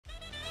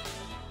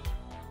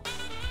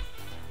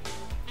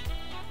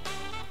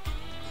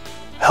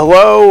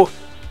Hello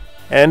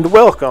and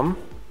welcome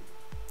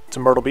to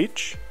Myrtle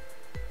Beach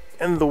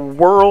and the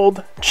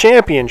World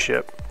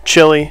Championship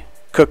Chili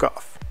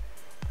Cook-Off.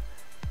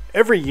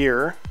 Every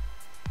year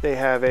they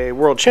have a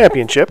World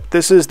Championship.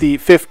 This is the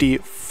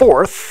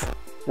 54th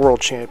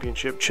World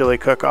Championship Chili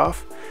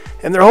Cook-Off,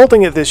 and they're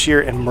holding it this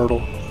year in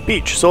Myrtle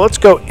Beach. So let's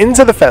go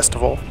into the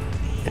festival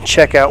and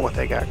check out what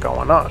they got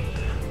going on.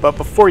 But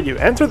before you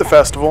enter the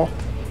festival,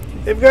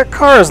 they've got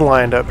cars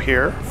lined up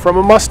here from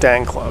a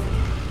Mustang Club,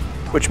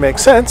 which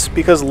makes sense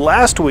because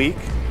last week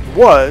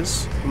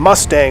was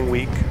Mustang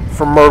Week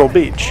for Myrtle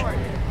Beach.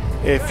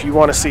 If you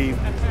want to see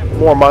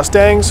more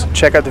Mustangs,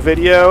 check out the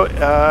video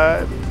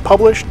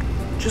published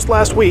just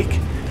last week.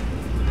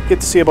 Get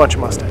to see a bunch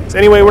of Mustangs.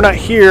 Anyway, we're not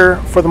here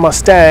for the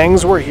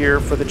Mustangs, we're here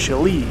for the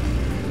chili.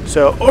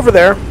 So over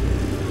there,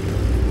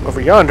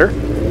 over yonder,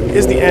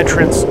 is the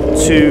entrance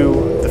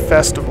to the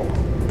festival.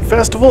 The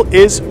festival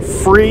is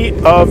free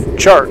of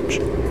charge.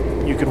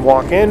 You can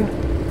walk in,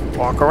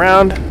 walk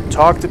around,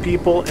 talk to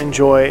people,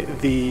 enjoy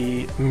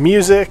the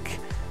music,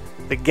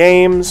 the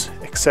games,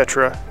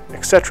 etc.,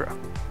 etc.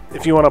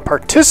 If you want to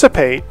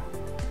participate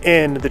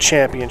in the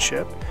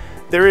championship,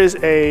 there is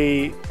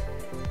a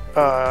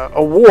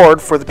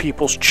award for the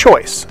People's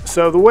Choice.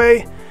 So the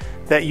way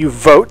that you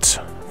vote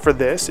for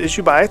this is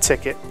you buy a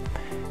ticket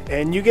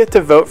and you get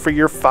to vote for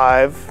your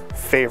 5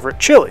 favorite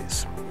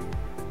chilies.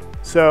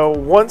 So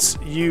once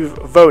you've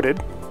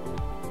voted,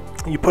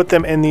 you put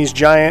them in these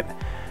giant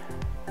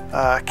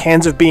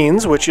cans of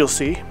beans, which you'll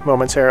see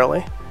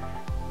momentarily,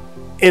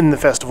 in the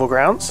festival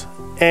grounds,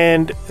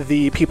 and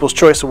the People's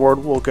Choice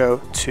Award will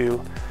go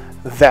to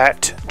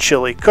that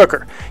chili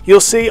cooker. You'll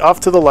see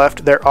off to the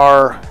left there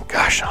are,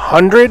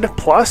 100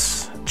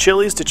 plus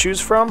chilies to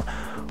choose from.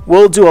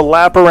 We'll do a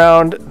lap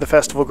around the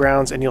festival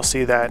grounds and you'll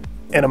see that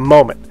in a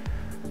moment.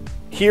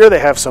 Here they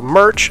have some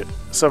merch,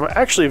 some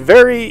actually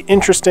very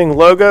interesting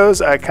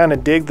logos. I kind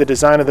of dig the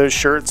design of those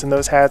shirts and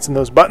those hats and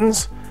those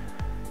buttons.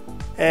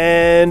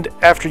 And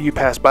after you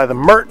pass by the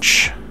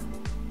merch,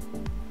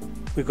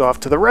 we go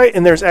off to the right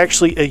and there's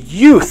actually a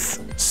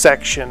youth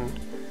section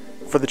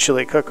for the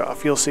chili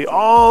cook-off. You'll see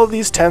all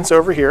these tents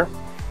over here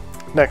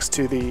next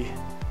to the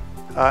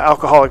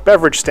alcoholic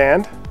beverage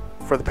stand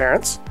for the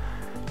parents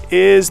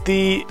is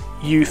the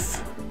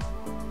youth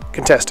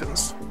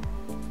contestants.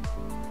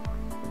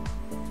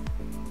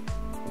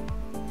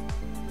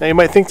 Now you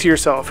might think to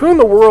yourself, who in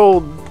the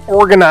world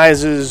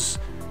organizes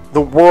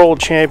the World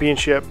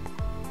Championship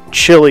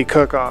Chili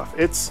Cook-Off?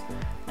 It's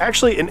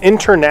actually an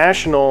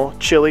international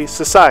chili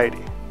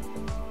society.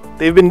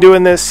 They've been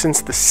doing this since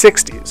the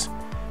 60s.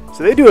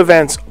 So they do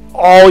events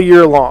all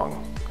year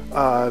long.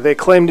 They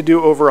claim to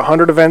do over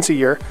 100 events a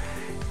year,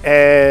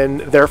 and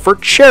they're for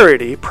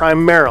charity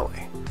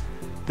primarily.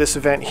 This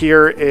event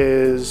here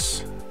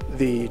is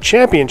the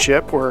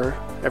championship where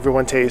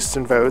everyone tastes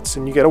and votes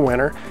and you get a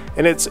winner,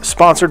 and it's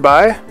sponsored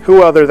by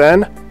who other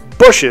than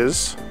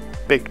Bush's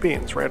Baked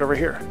Beans right over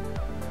here.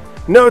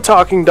 No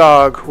talking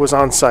dog was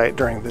on site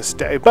during this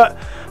day, but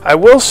I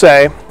will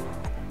say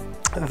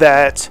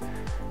that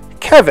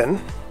Kevin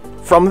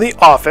from The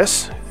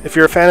Office, if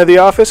you're a fan of The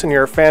Office and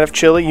you're a fan of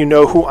chili, you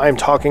know who I'm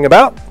talking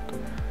about.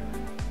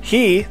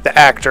 He, the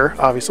actor,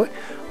 obviously,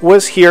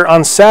 was here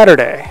on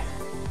Saturday,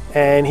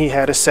 and he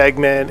had a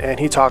segment and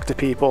he talked to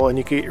people, and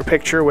you could get your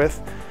picture with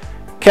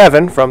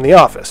Kevin from The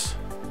Office.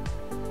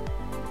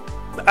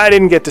 I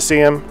didn't get to see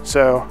him,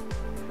 so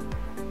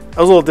I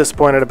was a little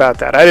disappointed about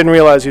that. I didn't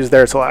realize he was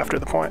there till after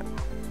the point.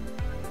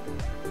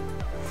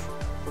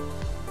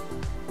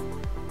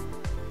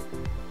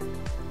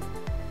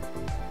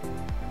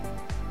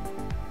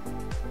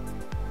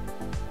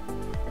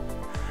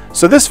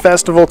 So this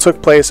festival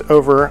took place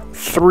over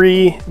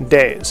 3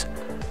 days: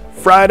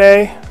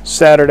 Friday,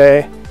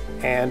 Saturday,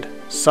 and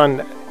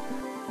Sunday.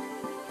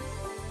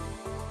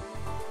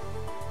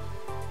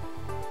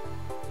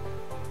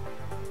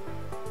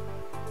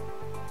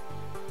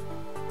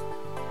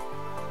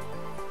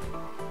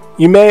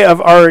 You may have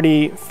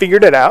already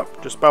figured it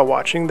out just by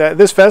watching that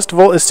this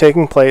festival is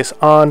taking place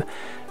on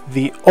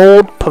the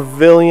old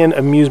Pavilion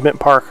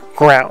Amusement Park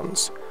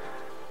grounds.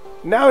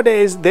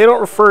 Nowadays, they don't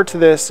refer to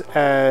this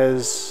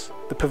as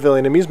the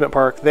Pavilion Amusement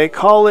Park. They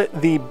call it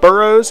the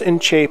Burroughs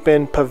and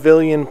Chapin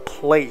Pavilion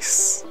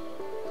Place.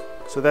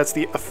 So that's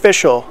the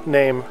official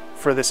name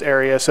for this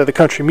area. So the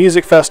country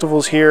music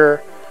festivals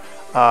here,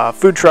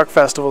 food truck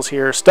festivals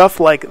here,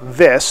 stuff like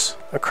this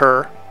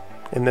occur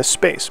in this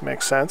space.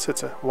 Makes sense.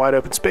 It's a wide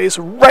open space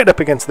right up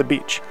against the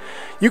beach.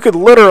 You could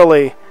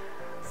literally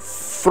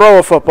throw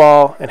a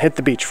football and hit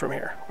the beach from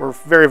here. We're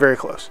very, very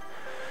close.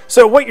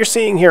 So what you're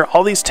seeing here,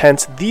 all these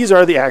tents, these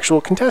are the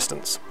actual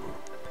contestants.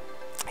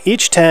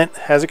 Each tent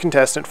has a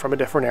contestant from a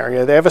different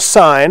area. They have a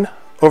sign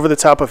over the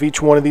top of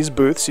each one of these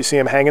booths. You see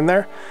them hanging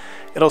there.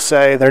 It'll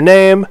say their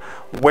name,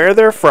 where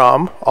they're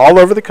from, all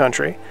over the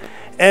country,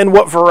 and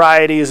what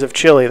varieties of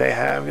chili they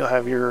have. You'll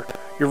have your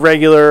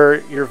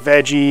regular, your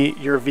veggie,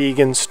 your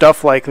vegan,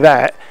 stuff like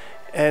that.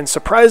 And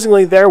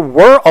surprisingly, there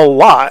were a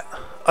lot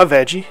of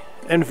veggie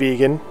and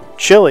vegan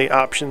chili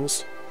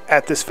options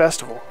at this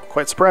festival.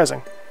 Quite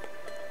surprising.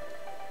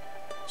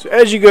 So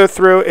as you go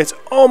through, it's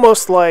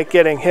almost like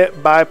getting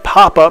hit by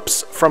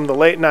pop-ups from the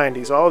late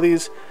 90s. All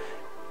these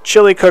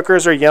chili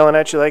cookers are yelling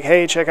at you like,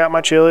 hey, check out my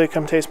chili,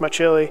 come taste my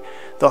chili.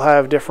 They'll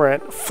have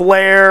different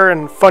flair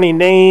and funny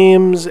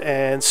names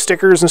and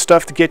stickers and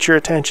stuff to get your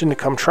attention to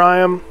come try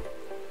them.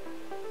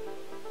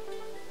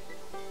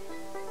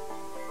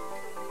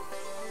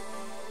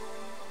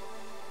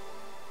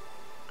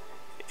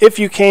 If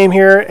you came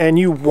here and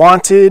you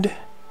wanted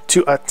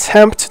to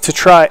attempt to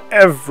try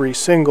every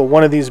single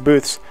one of these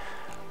booths,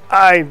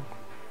 I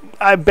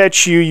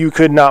bet you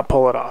could not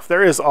pull it off.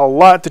 There is a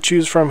lot to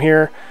choose from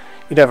here.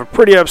 You'd have a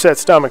pretty upset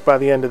stomach by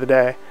the end of the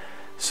day.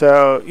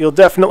 So you'll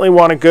definitely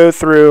want to go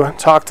through,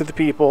 talk to the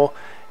people,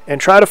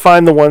 and try to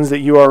find the ones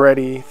that you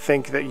already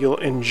think that you'll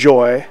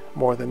enjoy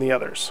more than the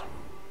others.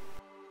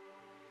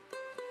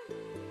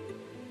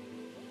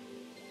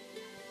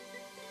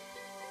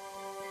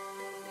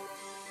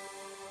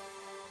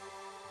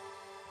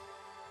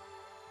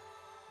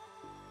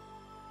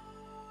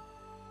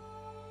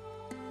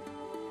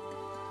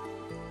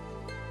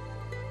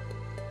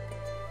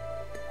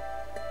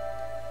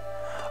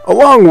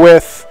 Along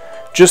with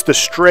just the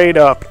straight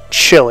up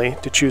chili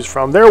to choose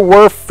from, there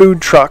were food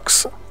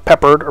trucks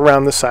peppered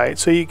around the site,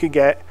 so you could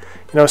get,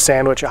 you know, a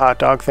sandwich, a hot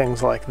dog,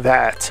 things like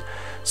that.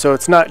 So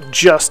it's not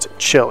just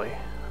chili.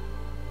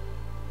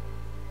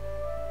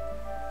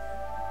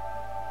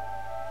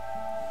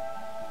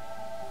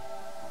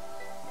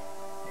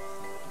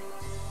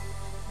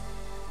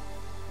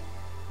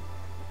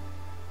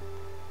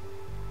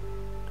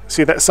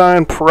 See that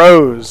sign,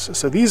 pros?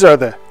 So these are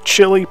the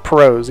chili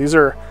pros. These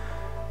are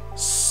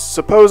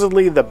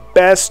supposedly the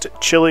best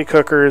chili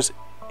cookers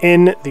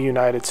in the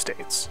United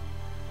States.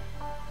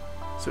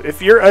 So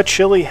if you're a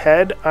chili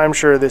head, I'm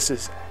sure this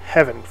is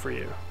heaven for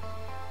you.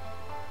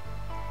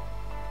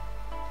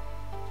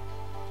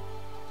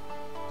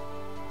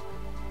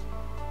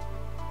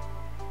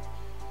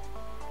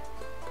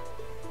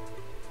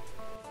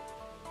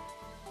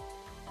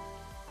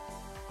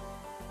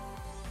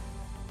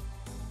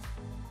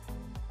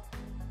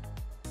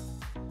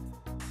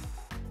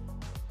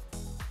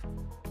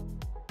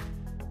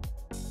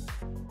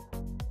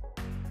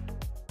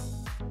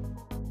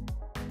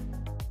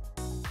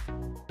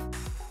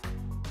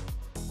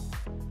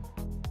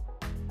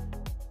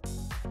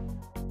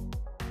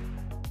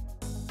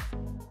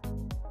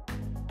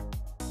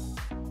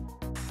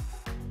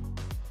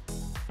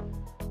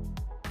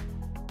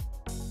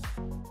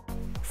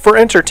 For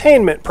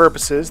entertainment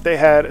purposes, they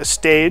had a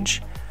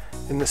stage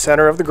in the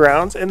center of the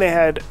grounds, and they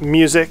had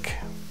music,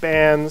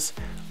 bands,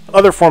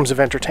 other forms of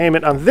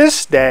entertainment. On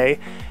this day,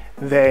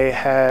 they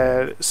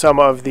had some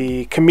of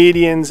the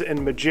comedians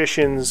and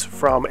magicians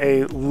from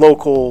a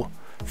local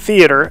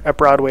theater at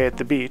Broadway at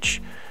the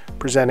Beach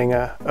presenting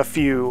a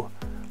few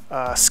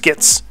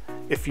skits,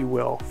 if you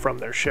will, from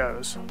their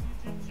shows.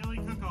 Chili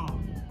cook-off.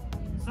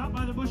 Stop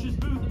by the Bush's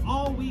booth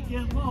all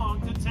weekend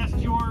long to test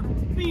your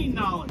bean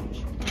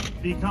knowledge.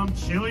 Become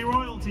chili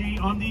royalty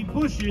on the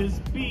Bush's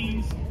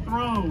Beans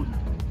throne.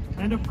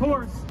 And of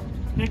course,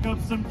 pick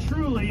up some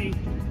truly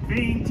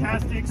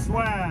bean-tastic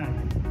swag.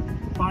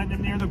 Find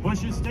them near the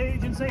Bush's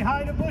stage and say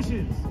hi to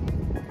Bush's,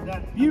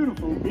 that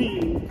beautiful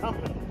bean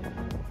company.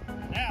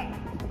 Now,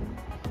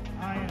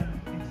 I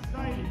am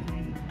excited to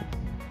introduce.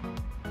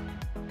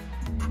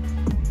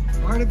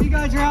 All right, if you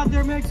guys are out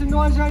there making some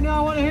noise right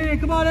now, I want to hear you.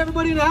 Come on,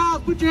 everybody in the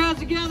house, put your hands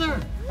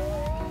together.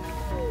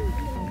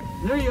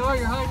 There you are,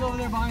 you're hiding over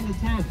there behind the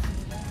tent.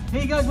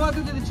 Hey guys,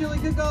 welcome to the Chili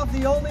Cook-Off,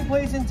 the only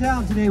place in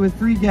town today with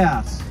free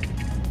gas.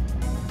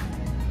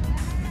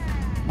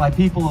 By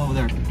people over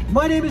there.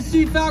 My name is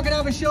Steve Falcon. I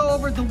have a show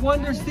over at the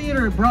Wonders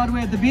Theater at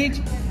Broadway at the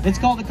Beach. It's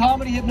called the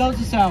Comedy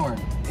Hypnosis Hour.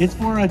 It's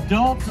for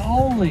adults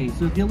only.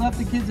 So if you left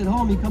the kids at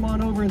home, you come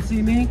on over and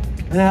see me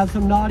and have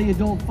some naughty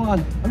adult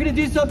fun. I'm gonna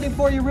do something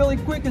for you really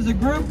quick as a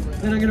group,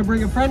 then I'm gonna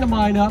bring a friend of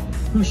mine up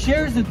who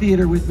shares the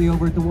theater with me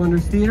over at the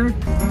Wonders Theater.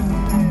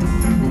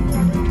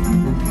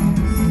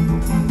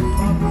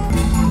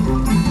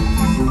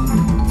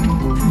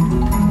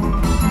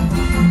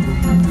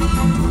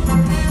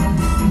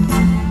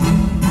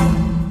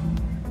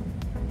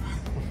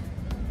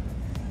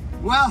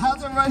 Well,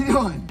 how's everybody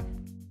doing?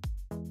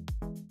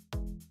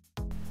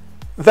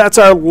 That's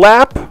our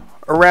lap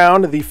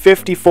around the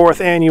 54th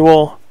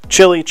annual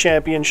Chili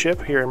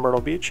Championship here in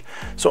Myrtle Beach.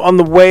 So on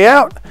the way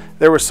out,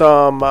 there were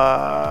some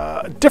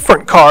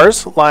different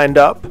cars lined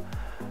up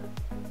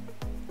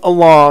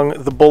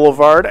along the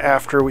boulevard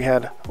after we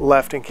had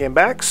left and came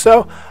back.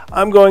 So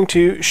I'm going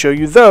to show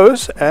you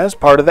those as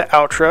part of the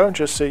outro,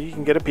 just so you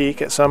can get a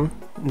peek at some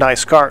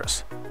nice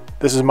cars.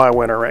 This is my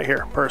winner right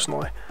here,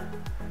 personally.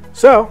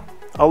 So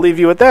I'll leave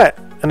you with that.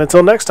 And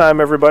until next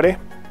time, everybody,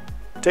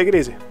 take it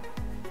easy.